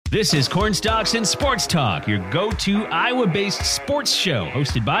This is Cornstalks and Sports Talk, your go-to Iowa-based sports show,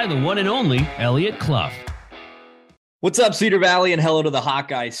 hosted by the one and only Elliot Clough. What's up, Cedar Valley, and hello to the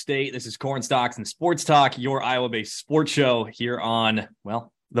Hawkeye State. This is Cornstalks and Sports Talk, your Iowa-based sports show here on,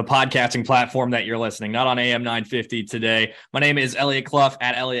 well, the podcasting platform that you're listening, not on AM 950 today. My name is Elliot Clough,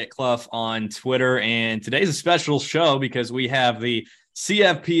 at Elliot Clough on Twitter, and today's a special show because we have the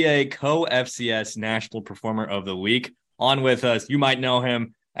CFPA Co-FCS National Performer of the Week on with us. You might know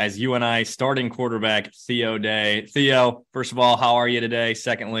him as UNI starting quarterback Theo Day. Theo, first of all, how are you today?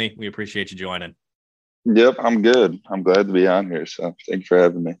 Secondly, we appreciate you joining. Yep, I'm good. I'm glad to be on here, so thanks for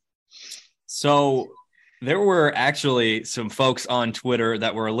having me. So there were actually some folks on Twitter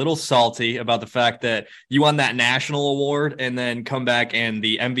that were a little salty about the fact that you won that national award and then come back and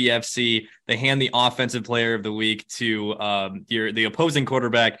the MVFC, they hand the offensive player of the week to the opposing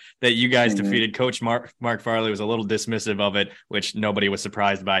quarterback that you guys defeated. Coach Mark Farley was a little dismissive of it, which nobody was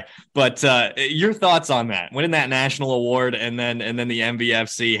surprised by. But your thoughts on that, winning that national award and then the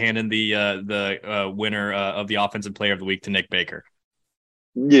MVFC handing the winner of the offensive player of the week to Nick Baker?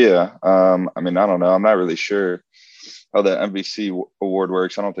 Yeah. I don't know. I'm not really sure how the MVC award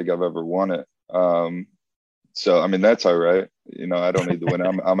works. I don't think I've ever won it. So, that's all right. I don't need to win.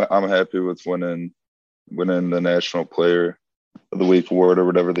 I'm happy with winning the National Player of the Week award or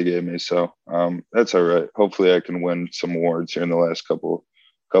whatever they gave me. So, that's all right. Hopefully I can win some awards here in the last couple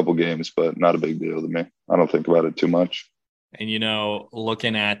games, but not a big deal to me. I don't think about it too much. And,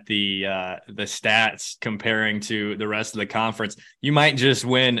 looking at the stats comparing to the rest of the conference, you might just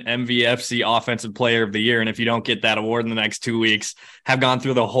win MVFC Offensive Player of the Year. And if you don't get that award in the next 2 weeks, have gone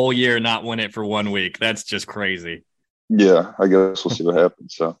through the whole year and not win it for 1 week. That's just crazy. Yeah, I guess we'll see what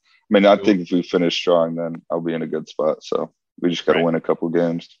happens. So, I think if we finish strong, then I'll be in a good spot. So we just got to win a couple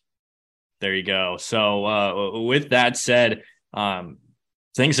games. There you go. So with that said,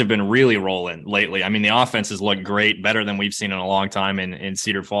 things have been really rolling lately. The offense has looked great, better than we've seen in a long time in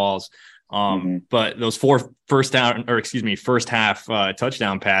Cedar Falls. But those first half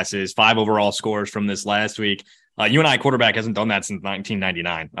touchdown passes, 5 overall scores from this last week. UNI Quarterback hasn't done that since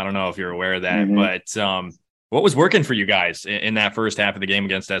 1999. I don't know if you're aware of that, but what was working for you guys in that first half of the game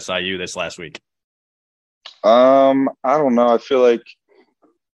against SIU this last week? I don't know. I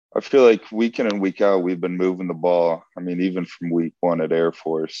feel like week in and week out, we've been moving the ball. Even from week 1 at Air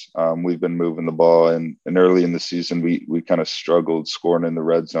Force, we've been moving the ball. And early in the season, we kind of struggled scoring in the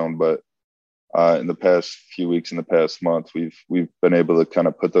red zone. But in the past few weeks, in the past month, we've been able to kind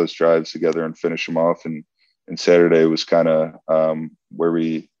of put those drives together and finish them off. And Saturday was kind of where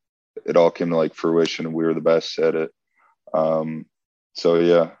it all came to fruition, and we were the best at it. So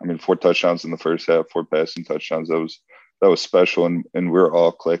yeah, 4 touchdowns in the first half, 4 passing touchdowns. That was special, and we were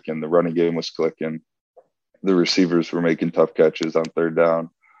all clicking. The running game was clicking. The receivers were making tough catches on third down,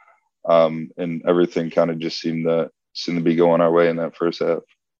 and everything kind of just seemed to be going our way in that first half.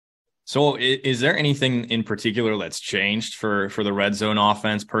 So, is there anything in particular that's changed for the red zone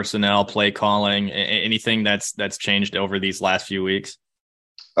offense, personnel, play calling, anything that's changed over these last few weeks?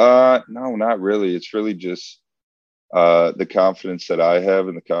 No, not really. It's really just the confidence that I have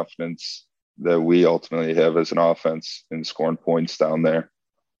and the confidence that we ultimately have as an offense in scoring points down there.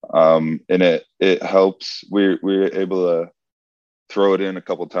 And it helps. We're able to throw it in a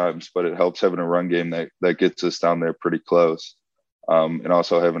couple times, but it helps having a run game that gets us down there pretty close. And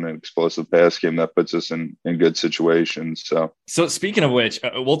also having an explosive pass game that puts us in good situations. So speaking of which,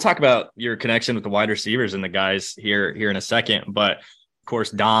 we'll talk about your connection with the wide receivers and the guys here in a second. But of course,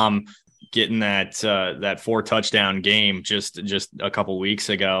 Dom getting that 4 touchdown game just a couple weeks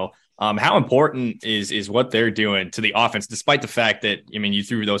ago. How important is what they're doing to the offense, despite the fact that, you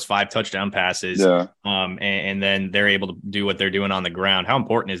threw those 5 touchdown passes, and then they're able to do what they're doing on the ground? How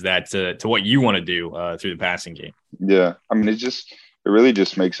important is that to what you want to do through the passing game? Yeah, it really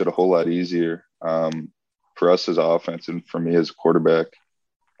just makes it a whole lot easier for us as offense and for me as a quarterback.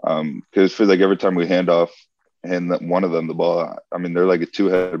 Because for every time we hand one of them the ball, they're like a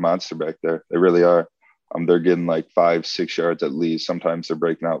 2-headed monster back there. They really are. They're getting 5-6 yards at least. Sometimes they're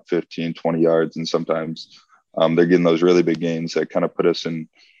breaking out 15, 20 yards. And sometimes they're getting those really big gains that kind of put us in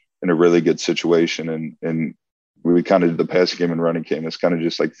a really good situation. And we kind of, the passing game and running game is kind of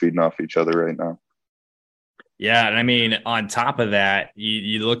just feeding off each other right now. Yeah. And on top of that,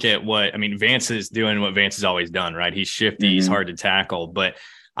 you look at Vance is doing what Vance has always done, right? He's shifty, he's hard to tackle, but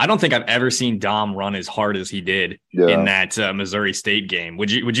I don't think I've ever seen Dom run as hard as he did in that Missouri State game.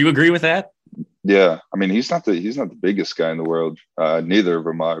 Would you agree with that? Yeah, he's not the biggest guy in the world. Neither of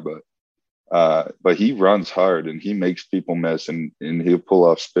them are, but he runs hard and he makes people miss, and he'll pull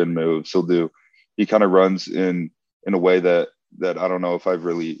off spin moves. He kind of runs in a way that that I don't know if I've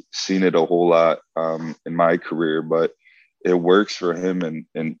really seen it a whole lot in my career, but it works for him,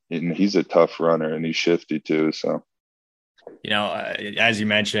 and he's a tough runner, and he's shifty too. So, as you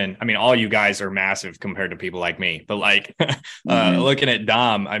mentioned, I mean, all you guys are massive compared to people like me, but like looking at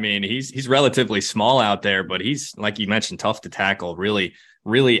Dom, I mean, he's relatively small out there, but he's, like you mentioned, tough to tackle. Really,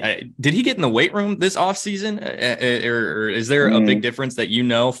 did he get in the weight room this off season, or is there a big difference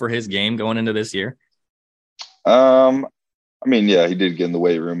that for his game going into this year? I mean, yeah, he did get in the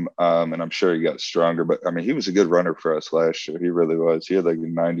weight room, and I'm sure he got stronger. But, I mean, he was a good runner for us last year. He really was. He had like a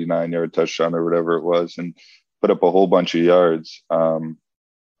 99-yard touchdown or whatever it was and put up a whole bunch of yards.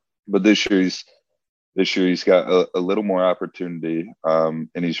 But this year he's got a little more opportunity, and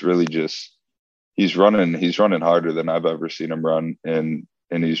he's really he's running harder than I've ever seen him run, and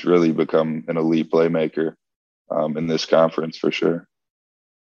he's really become an elite playmaker in this conference for sure.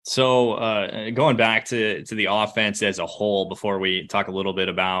 So going back to the offense as a whole, before we talk a little bit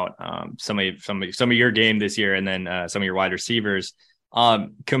about some of your game this year, and then some of your wide receivers,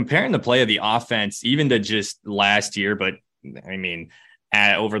 comparing the play of the offense even to just last year, but I mean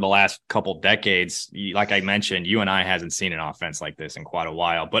over the last couple decades, like I mentioned, UNI hasn't seen an offense like this in quite a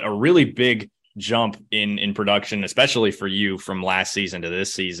while, but a really big jump in production, especially for you from last season to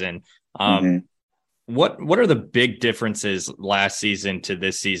this season. What are the big differences last season to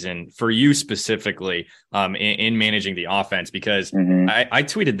this season for you specifically in managing the offense? Because I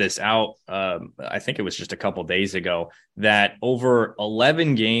tweeted this out, I think it was just a couple days ago, that over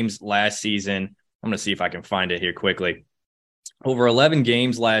 11 games last season, I'm going to see if I can find it here quickly. Over 11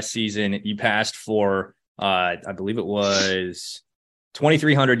 games last season, you passed for, I believe it was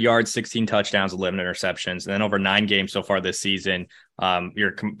 2,300 yards, 16 touchdowns, 11 interceptions. And then over 9 games so far this season,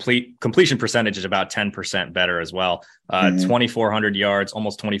 your completion percentage is about 10% better as well. 2,400 yards,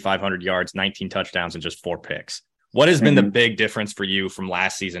 almost 2,500 yards, 19 touchdowns, and just 4 picks. What has been the big difference for you from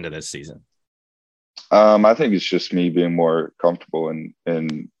last season to this season? I think it's just me being more comfortable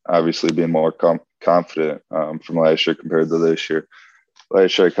and obviously being more confident from last year compared to this year.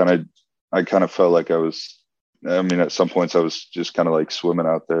 Last year, I kind of felt like at some points I was just kind of like swimming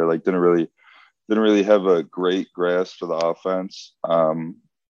out there, like didn't really have a great grasp of the offense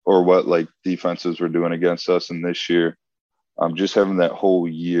or what like defenses were doing against us. And this year, just having that whole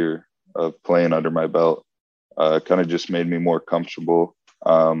year of playing under my belt kind of just made me more comfortable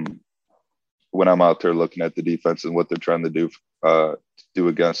when I'm out there looking at the defense and what they're trying to do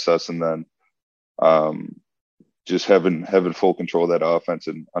against us. And then just having full control of that offense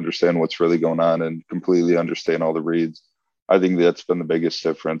and understand what's really going on and completely understand all the reads. I think that's been the biggest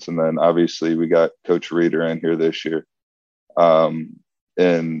difference. And then obviously we got Coach Reeder in here this year.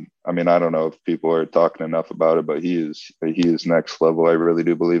 And I mean, I don't know if people are talking enough about it, but he is next level. I really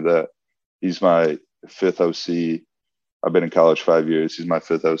do believe that. He's my 5th OC. I've been in college 5 years. He's my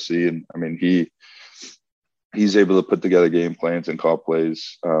 5th OC. And I mean, he's able to put together game plans and call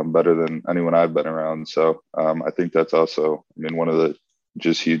plays better than anyone I've been around. So I think that's also, one of the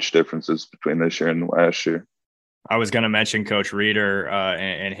just huge differences between this year and last year. I was going to mention Coach Reeder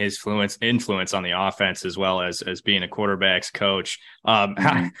and his influence on the offense, as well as being a quarterback's coach.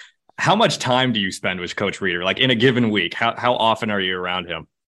 How much time do you spend with Coach Reeder? Like in a given week, how often are you around him?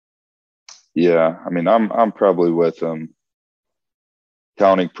 Yeah. I'm probably with him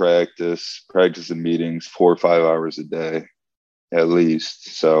counting practice and meetings 4 or 5 hours a day at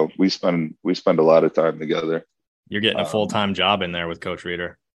least. So we spend a lot of time together. You're getting a full-time job in there with Coach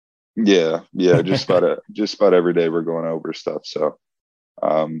Reeder. Yeah. Just about every day we're going over stuff. So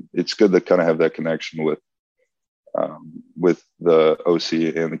it's good to kind of have that connection with the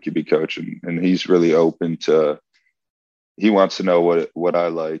OC and the QB coach, and he's really open to. He wants to know what I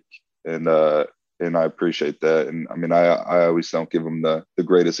like, and I appreciate that. And I always don't give him the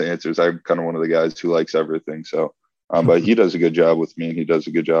greatest answers. I'm kind of one of the guys who likes everything. So, but he does a good job with me, and he does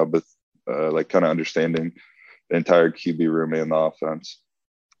a good job with like kind of understanding the entire QB room and the offense.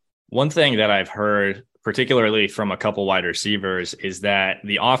 One thing that I've heard, particularly from a couple wide receivers, is that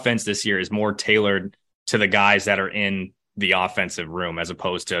the offense this year is more tailored to the guys that are in the offensive room, as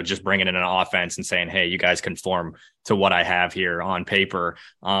opposed to just bringing in an offense and saying, hey, you guys conform to what I have here on paper.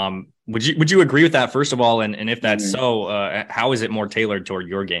 Would you agree with that, first of all? And if that's so, how is it more tailored toward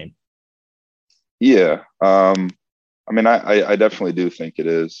your game? Yeah. I definitely do think it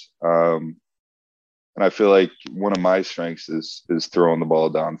is. And I feel like one of my strengths is throwing the ball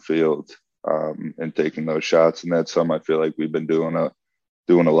downfield and taking those shots. And that's something I feel like we've been doing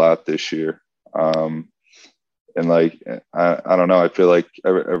a lot this year. And like, I don't know, I feel like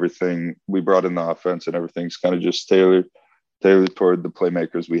everything we brought in the offense and everything's kind of just tailored tailored toward the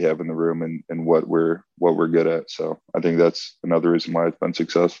playmakers we have in the room and what we're good at. So I think that's another reason why it's been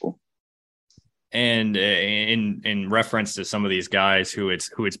successful. And in reference to some of these guys who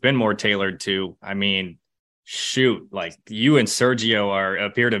it's been more tailored to, I mean, shoot, like you and Sergio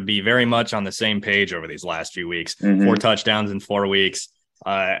appear to be very much on the same page over these last few weeks. 4 touchdowns in 4 weeks.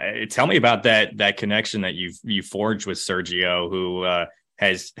 Tell me about that connection that you've forged with Sergio, who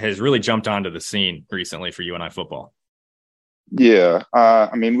has really jumped onto the scene recently for UNI football. Yeah,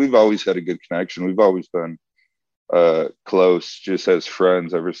 I mean, we've always had a good connection. We've always been close, just as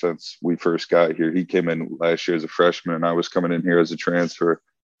friends ever since we first got here. He came in last year as a freshman, and I was coming in here as a transfer,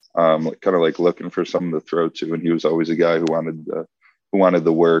 kind of like looking for something to throw to. And he was always a guy who wanted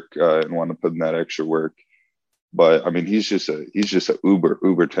the work and wanted to put in that extra work. But I mean, he's just a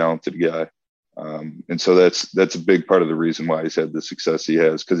uber talented guy. And so that's a big part of the reason why he's had the success he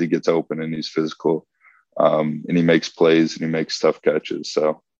has, because he gets open and he's physical, and he makes plays and he makes tough catches.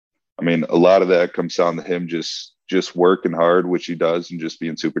 So, I mean, a lot of that comes down to him just working hard, which he does, and just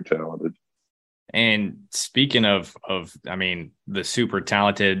being super talented. And speaking of, I mean, the super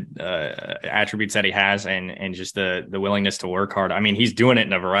talented attributes that he has, and just the willingness to work hard. I mean, he's doing it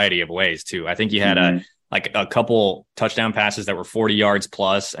in a variety of ways too. I think he had a couple touchdown passes that were 40 yards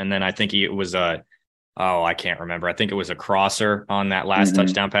plus, and then I think it was I can't remember. I think it was a crosser on that last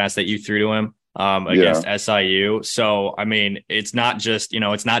touchdown pass that you threw to him against SIU. So, I mean, it's not just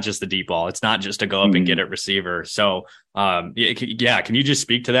the deep ball. It's not just to go up and get at receiver. So, can you just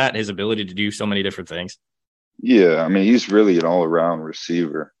speak to that, his ability to do so many different things? Yeah, I mean, he's really an all-around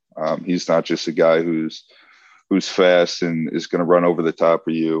receiver. He's not just a guy who's fast and is going to run over the top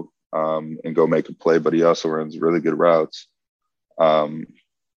of you and go make a play, but he also runs really good routes. And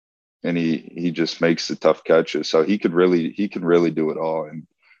he just makes the tough catches. So he can really do it all. And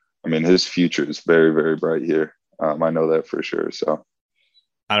I mean, his future is very, very bright here. I know that for sure. So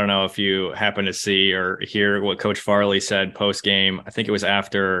I don't know if you happen to see or hear what Coach Farley said post game. I think it was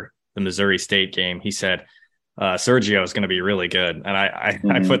after the Missouri State game. He said, Sergio is going to be really good. And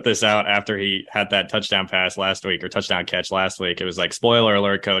I put this out after he had that touchdown pass last week, or touchdown catch last week. It was like, spoiler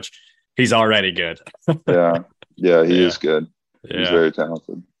alert, Coach, he's already good. Yeah, he is good. He's very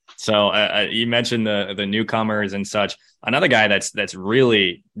talented. So you mentioned the newcomers and such. Another guy that's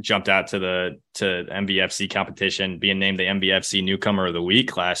really jumped out to MVFC competition, being named the MVFC Newcomer of the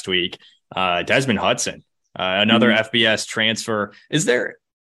Week last week, Desmond Hudson, another FBS transfer. Is there?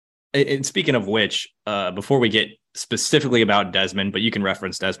 And speaking of which, before we get specifically about Desmond, but you can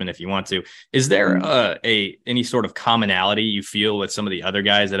reference Desmond if you want to, is there any sort of commonality you feel with some of the other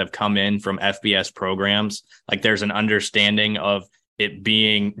guys that have come in from FBS programs? Like there's an understanding of it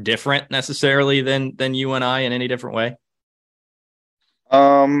being different necessarily than UNI in any different way?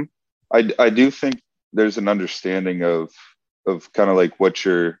 I do think there's an understanding of kind of like what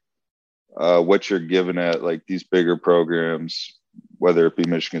you're given at like these bigger programs, whether it be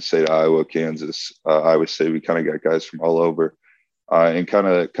Michigan State, Iowa, Kansas, Iowa State. We kind of got guys from all over, and kind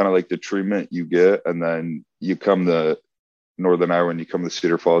of like the treatment you get, and then you come to Northern Iowa and you come to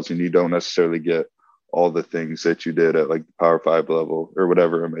Cedar Falls and you don't necessarily get all the things that you did at like the Power 5 level or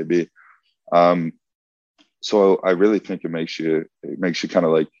whatever it may be. So I really think it makes you kind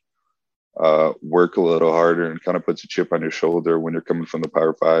of like work a little harder, and kind of puts a chip on your shoulder when you're coming from the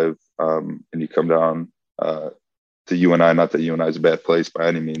Power 5 and you come down to UNI. Not that UNI is a bad place by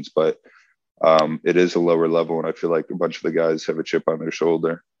any means, but it is a lower level, and I feel like a bunch of the guys have a chip on their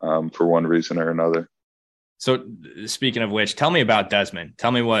shoulder for one reason or another. So speaking of which, tell me about Desmond.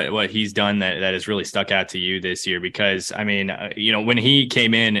 Tell me what he's done that has really stuck out to you this year, because I mean, when he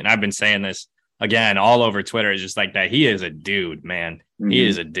came in, and I've been saying this again all over Twitter, it's just like that. He is a dude, man. He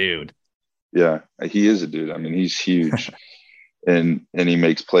is a dude. Yeah, he is a dude. I mean, he's huge and he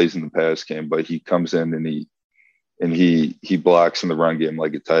makes plays in the pass game, but he comes in and he blocks in the run game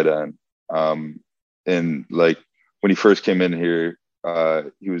like a tight end. And like when he first came in here,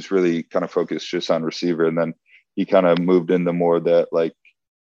 he was really kind of focused just on receiver, and then he kind of moved into more of that like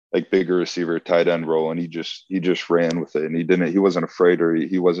bigger receiver tight end role, and he just ran with it, and he wasn't afraid, or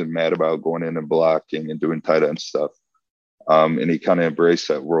he wasn't mad about going in and blocking and doing tight end stuff. And he kind of embraced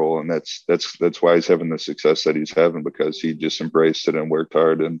that role, and that's why he's having the success that he's having, because he just embraced it and worked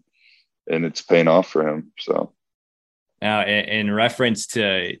hard, and it's paying off for him. So. Now, in reference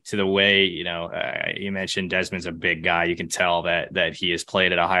to the way, you mentioned Desmond's a big guy. You can tell that he has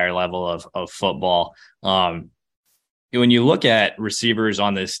played at a higher level of football. When you look at receivers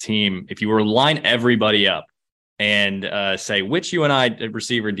on this team, if you were to line everybody up and say, which UNI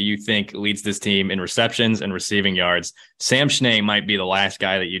receiver do you think leads this team in receptions and receiving yards, Sam Schnee might be the last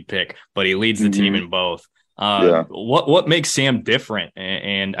guy that you'd pick, but he leads the team in both. What makes Sam different?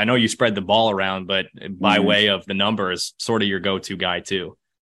 And I know you spread the ball around, but by way of the numbers, sort of your go-to guy too.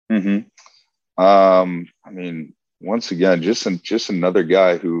 I mean, once again, just another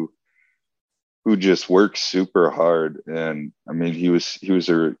guy who just works super hard. And I mean, he was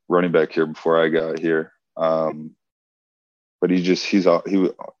a running back here before I got here. But he was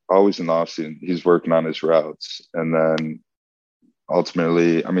always in the offseason. He's working on his routes, and then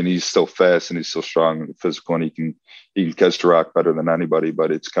ultimately, I mean, he's still fast and he's still strong and physical, and he can catch the rock better than anybody.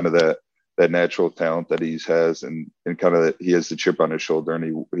 But it's kind of that natural talent that he has, and kind of he has the chip on his shoulder,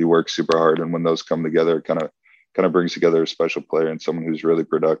 and he works super hard. And when those come together, it kind of brings together a special player and someone who's really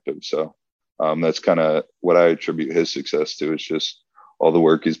productive. So that's kind of what I attribute his success to. It's just all the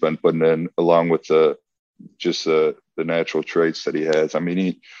work he's been putting in, along with the natural traits that he has. I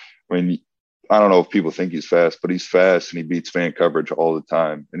don't know if people think he's fast, but he's fast and he beats man coverage all the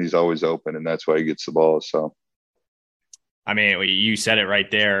time, and he's always open, and that's why he gets the ball. So, I mean, you said it right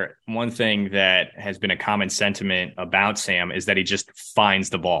there. One thing that has been a common sentiment about Sam is that he just finds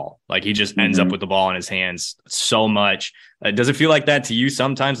the ball. Like, he just ends up with the ball in his hands so much. Does it feel like that to you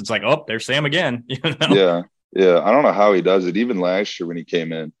sometimes? It's like, oh, there's Sam again. You know? Yeah. I don't know how he does it. Even last year when he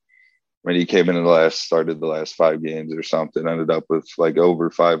came in and started the last 5 games or something, ended up with like over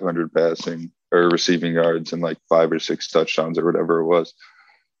 500 passing or receiving yards and like 5 or 6 touchdowns or whatever it was.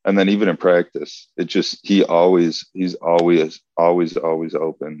 And then even in practice, he's always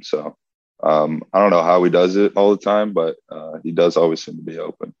open. So I don't know how he does it all the time, but he does always seem to be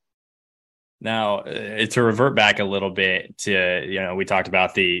open. Now, to revert back a little bit to, we talked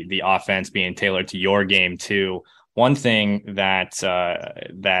about the offense being tailored to your game too. One thing that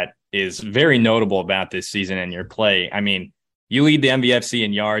is very notable about this season and your play, I mean, you lead the MVFC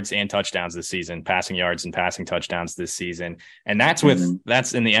in yards and touchdowns this season, passing yards and passing touchdowns this season. And that's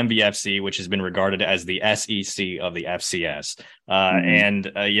that's in the MVFC, which has been regarded as the SEC of the FCS.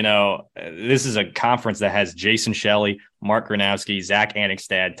 This is a conference that has Jason Shelley, Mark Gronowski, Zach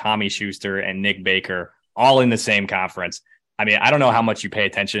Annickstad, Tommy Schuster, and Nick Baker all in the same conference. I mean, I don't know how much you pay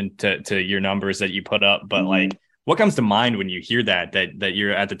attention to your numbers that you put up, but like, what comes to mind when you hear that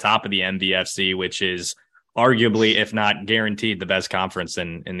you're at the top of the MVFC, which is arguably, if not guaranteed, the best conference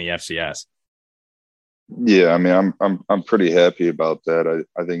in the FCS? Yeah, I mean, I'm pretty happy about that.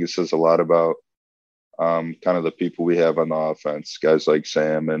 I think it says a lot about kind of the people we have on the offense, guys like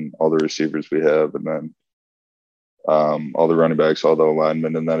Sam and all the receivers we have, and then all the running backs, all the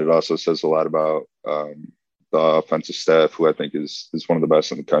linemen, and then it also says a lot about the offensive staff, who I think is one of the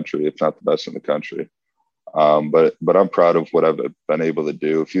best in the country, if not the best in the country. But I'm proud of what I've been able to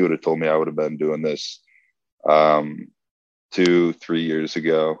do. If you would have told me I would have been doing this 2-3 years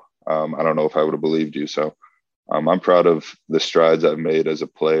ago, I don't know if I would have believed you. So I'm proud of the strides I've made as a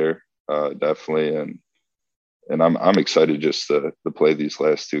player, definitely, and I'm excited just to play these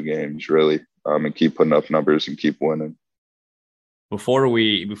last 2 games, really, and keep putting up numbers and keep winning. Before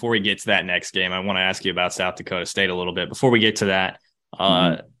we get to that next game, I want to ask you about South Dakota State a little bit. Before we get to that,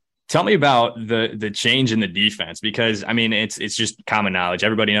 tell me about the change in the defense, because I mean, it's just common knowledge.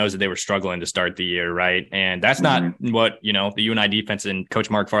 Everybody knows that they were struggling to start the year, right? And that's not what, the UNI defense and Coach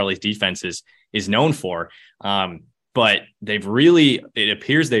Mark Farley's defense is known for. But it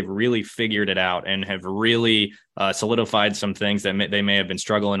appears they've really figured it out and have really solidified some things that they may have been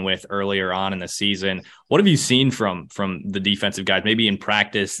struggling with earlier on in the season. What have you seen from the defensive guys, maybe in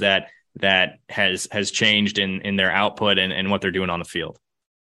practice, that has changed in their output and what they're doing on the field?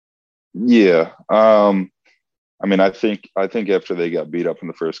 Yeah. I mean, I think after they got beat up in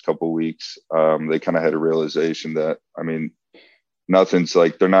the first couple of weeks, they kind of had a realization that, I mean, nothing's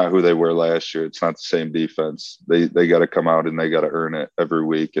like, they're not who they were last year. It's not the same defense. They got to come out and they got to earn it every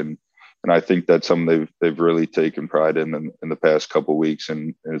week. And I think that's something they've really taken pride in the past couple of weeks,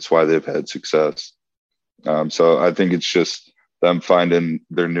 and it's why they've had success. So I think it's just them finding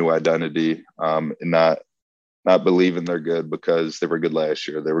their new identity, and not believing they're good because they were good last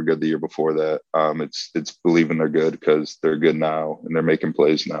year. They were good the year before that. It's believing they're good because they're good now and they're making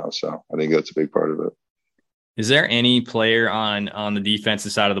plays now. So I think that's a big part of it. Is there any player on the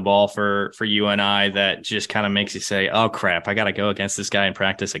defensive side of the ball for UNI that just kind of makes you say, oh crap, I got to go against this guy in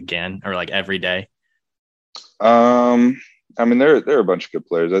practice again, or like every day? I mean, there are a bunch of good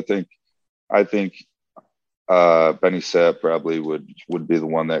players. I think Benny Sapp probably would be the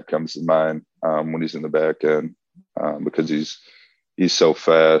one that comes to mind when he's in the back end, because he's so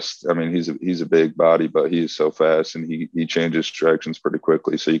fast. I mean, he's a big body, but he's so fast, and he changes directions pretty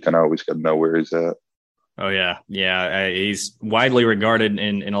quickly. So you kind of always got to know where he's at. Oh, yeah. Yeah. He's widely regarded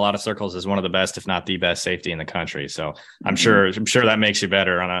in a lot of circles as one of the best, if not the best safety in the country. So I'm sure that makes you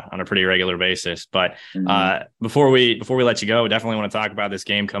better on a pretty regular basis. But before we let you go, definitely want to talk about this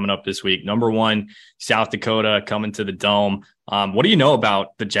game coming up this week. Number 1, South Dakota coming to the Dome. What do you know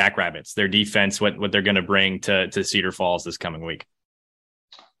about the Jackrabbits, their defense, what they're going to bring to Cedar Falls this coming week?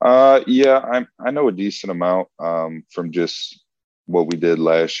 Yeah, I know a decent amount from just what we did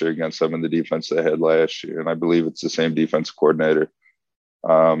last year against them and the defense they had last year. And I believe it's the same defense coordinator.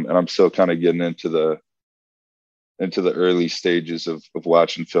 And I'm still kind of getting into the early stages of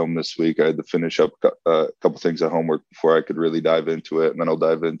watching film this week. I had to finish up a couple things at homework before I could really dive into it. And then I'll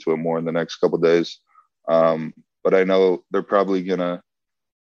dive into it more in the next couple of days. But I know they're probably gonna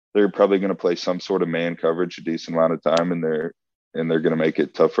play some sort of man coverage a decent amount of time, and they're gonna make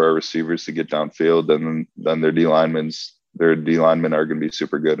it tough for our receivers to get downfield. And then their D linemen are going to be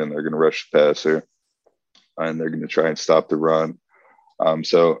super good, and they're going to rush the passer, and they're going to try and stop the run.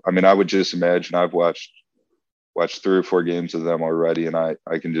 So, I mean, I would just imagine I've watched 3 or 4 games of them already, and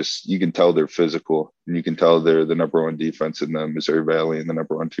you can tell they're physical, and you can tell they're the number 1 defense in the Missouri Valley and the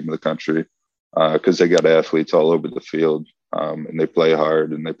number 1 team in the country because they got athletes all over the field, and they play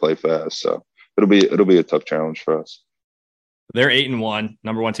hard and they play fast. So it'll be a tough challenge for us. They're 8-1,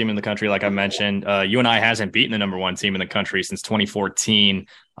 number 1 team in the country. Like I mentioned, UNI hasn't beaten the number 1 team in the country since 2014.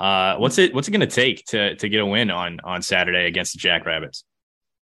 What's it going to take to get a win on Saturday against the Jackrabbits?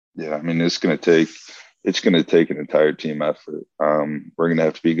 Yeah, I mean, it's going to take an entire team effort. We're going to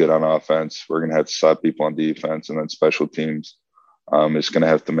have to be good on offense. We're going to have to stop people on defense, and then special teams is going to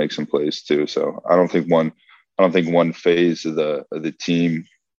have to make some plays too. So I don't think one phase of the team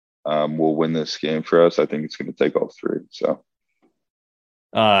will win this game for us. I think it's going to take all 3. So.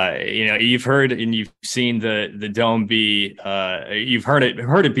 You've heard and you've seen the Dome be, you've heard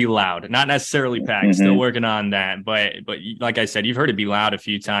it be loud, not necessarily packed, still working on that. But like I said, you've heard it be loud a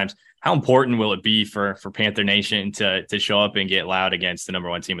few times. How important will it be for Panther Nation to show up and get loud against the number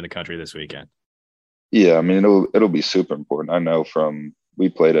 1 team in the country this weekend? Yeah, I mean, it'll be super important. I know we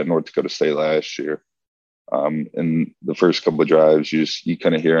played at North Dakota State last year. In the first couple of drives, you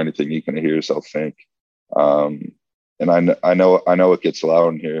kind of hear anything you kind of hear yourself think. And I know it gets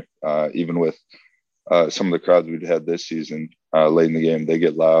loud in here, even with some of the crowds we've had this season late in the game, they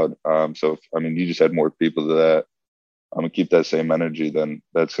get loud. So you just add more people to that, and keep that same energy, then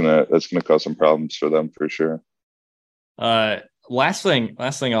that's gonna cause some problems for them for sure. Last thing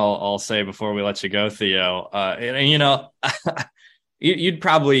I'll say before we let you go, Theo. You'd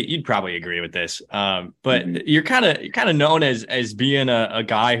probably agree with this, but you're kind of known as being a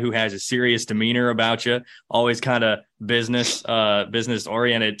guy who has a serious demeanor about you, always kind of business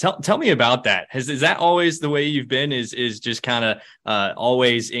oriented. Tell me about that. Is that always the way you've been? Is just kind of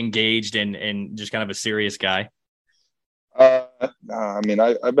always engaged and just kind of a serious guy? I mean,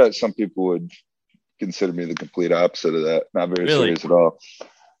 I bet some people would consider me the complete opposite of that. Not very serious at all.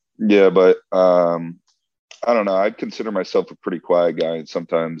 Yeah, but I don't know. I'd consider myself a pretty quiet guy, and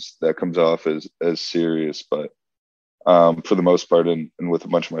sometimes that comes off as serious. But for the most part, and with a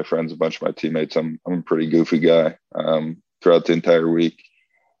bunch of my friends, a bunch of my teammates, I'm a pretty goofy guy throughout the entire week.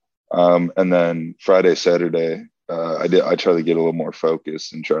 And then Friday, Saturday, I try to get a little more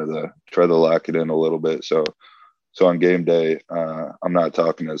focused and try to lock it in a little bit. So on game day, I'm not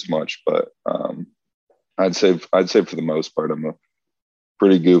talking as much, but I'd say for the most part, I'm a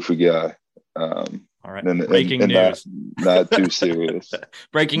pretty goofy guy. All right. Breaking news. Not too serious.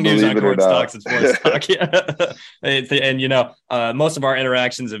 Breaking news on Corn Stalks and Sports Talk. Yeah. And most of our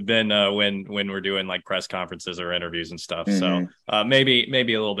interactions have been when we're doing like press conferences or interviews and stuff. So maybe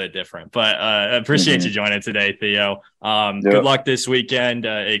a little bit different. But I appreciate you joining today, Theo. Good luck this weekend.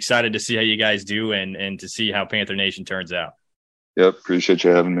 Excited to see how you guys do and to see how Panther Nation turns out. Yep. Appreciate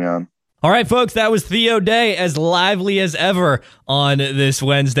you having me on. All right, folks, that was Theo Day, as lively as ever on this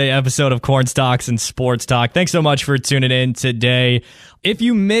Wednesday episode of Corn Stalks and Sports Talk. Thanks so much for tuning in today. If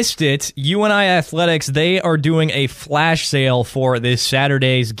you missed it, UNI Athletics, they are doing a flash sale for this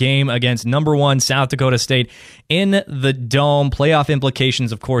Saturday's game against number 1 South Dakota State in the Dome. Playoff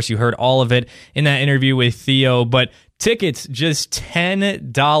implications, of course, you heard all of it in that interview with Theo, but tickets, just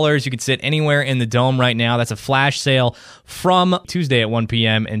 $10. You can sit anywhere in the Dome right now. That's a flash sale from Tuesday at 1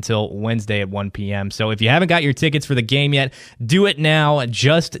 p.m. until Wednesday at 1 p.m. So if you haven't got your tickets for the game yet, do it now,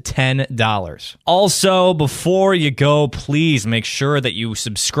 just $10. Also, before you go, please make sure that you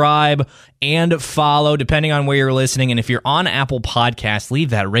subscribe and follow, depending on where you're listening. And if you're on Apple Podcasts,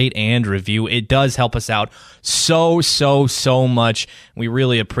 leave that rate and review. It does help us out so much. We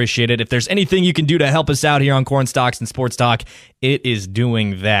really appreciate it. If there's anything you can do to help us out here on Corn Stalks and Sports Talk, it is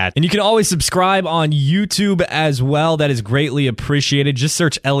doing that. And you can always subscribe on YouTube as well. That is greatly appreciated. Just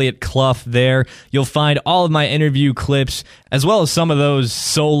search Elliot Clough there. You'll find all of my interview clips, as well as some of those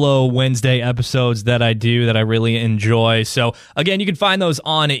solo Wednesday episodes that I do that I really enjoy. So again, you can find those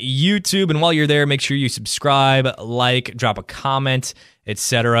on YouTube. And while you're there, make sure you subscribe, like, drop a comment,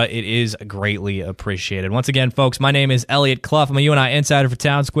 etc. It is greatly appreciated. Once again, folks, my name is Elliot Clough. I'm a UNI insider for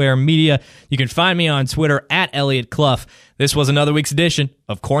Town Square Media. You can find me on Twitter at Elliot Clough. This was another week's edition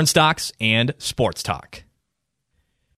of Corn Stalks and Sports Talk.